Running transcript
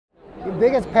Your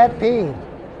biggest pet peeve?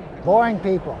 Boring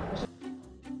people.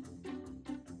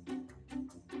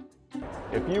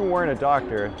 If you weren't a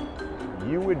doctor,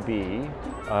 you would be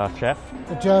A chef.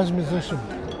 A jazz musician.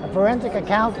 A forensic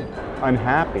accountant.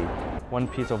 unhappy. One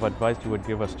piece of advice you would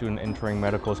give a student entering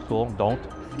medical school: don't.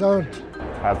 Don't.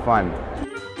 Have fun.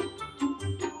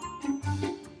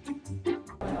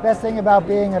 Best thing about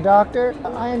being a doctor?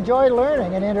 I enjoy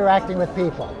learning and interacting with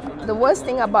people. The worst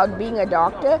thing about being a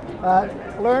doctor?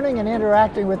 Learning and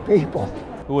interacting with people.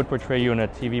 Who would portray you in a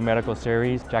TV medical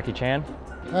series? Jackie Chan?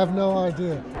 I have no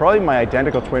idea. Probably my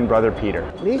identical twin brother,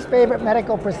 Peter. Least favorite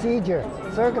medical procedure?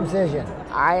 Circumcision.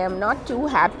 I am not too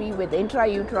happy with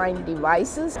intrauterine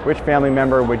devices. Which family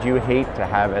member would you hate to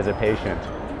have as a patient?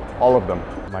 All of them.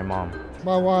 My mom.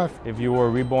 My wife. If you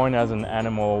were reborn as an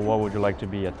animal, what would you like to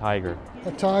be? A tiger?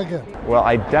 A tiger. Well,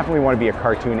 I definitely want to be a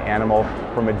cartoon animal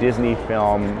from a Disney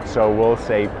film, so we'll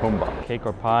say Pumbaa. Cake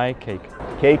or pie? Cake.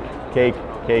 Cake, cake,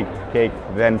 cake, cake,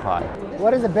 then pie.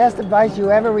 What is the best advice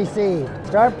you ever received?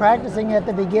 Start practicing at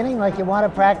the beginning like you want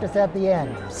to practice at the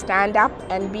end. Stand up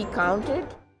and be counted.